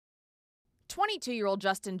22-year-old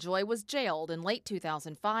Justin Joy was jailed in late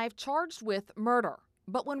 2005, charged with murder.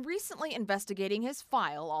 But when recently investigating his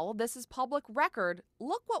file, all of this is public record,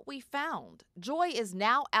 look what we found. Joy is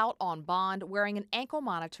now out on bond wearing an ankle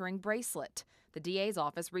monitoring bracelet. The DA's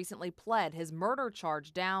office recently pled his murder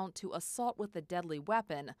charge down to assault with a deadly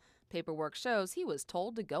weapon. Paperwork shows he was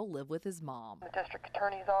told to go live with his mom. The district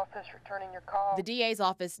attorney's office returning your call. The DA's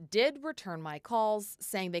office did return my calls,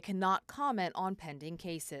 saying they cannot comment on pending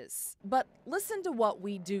cases. But listen to what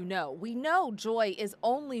we do know. We know Joy is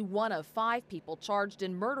only one of 5 people charged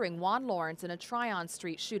in murdering Juan Lawrence in a Tryon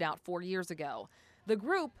Street shootout 4 years ago. The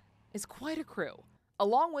group is quite a crew.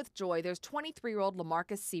 Along with Joy, there's 23-year-old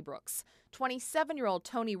Lamarcus Seabrooks, 27-year-old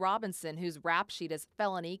Tony Robinson, whose rap sheet is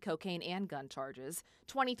felony, cocaine, and gun charges,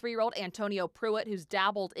 23-year-old Antonio Pruitt, who's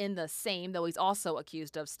dabbled in the same, though he's also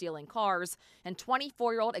accused of stealing cars, and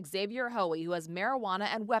 24-year-old Xavier Hoey, who has marijuana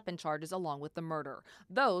and weapon charges along with the murder.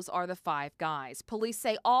 Those are the 5 guys. Police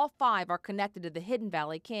say all 5 are connected to the Hidden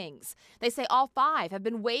Valley Kings. They say all 5 have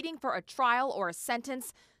been waiting for a trial or a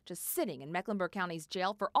sentence, just sitting in Mecklenburg County's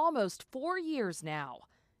jail for almost 4 years now.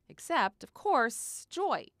 Except, of course,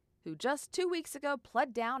 Joy, who just 2 weeks ago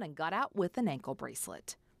pled down and got out with an ankle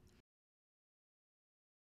bracelet.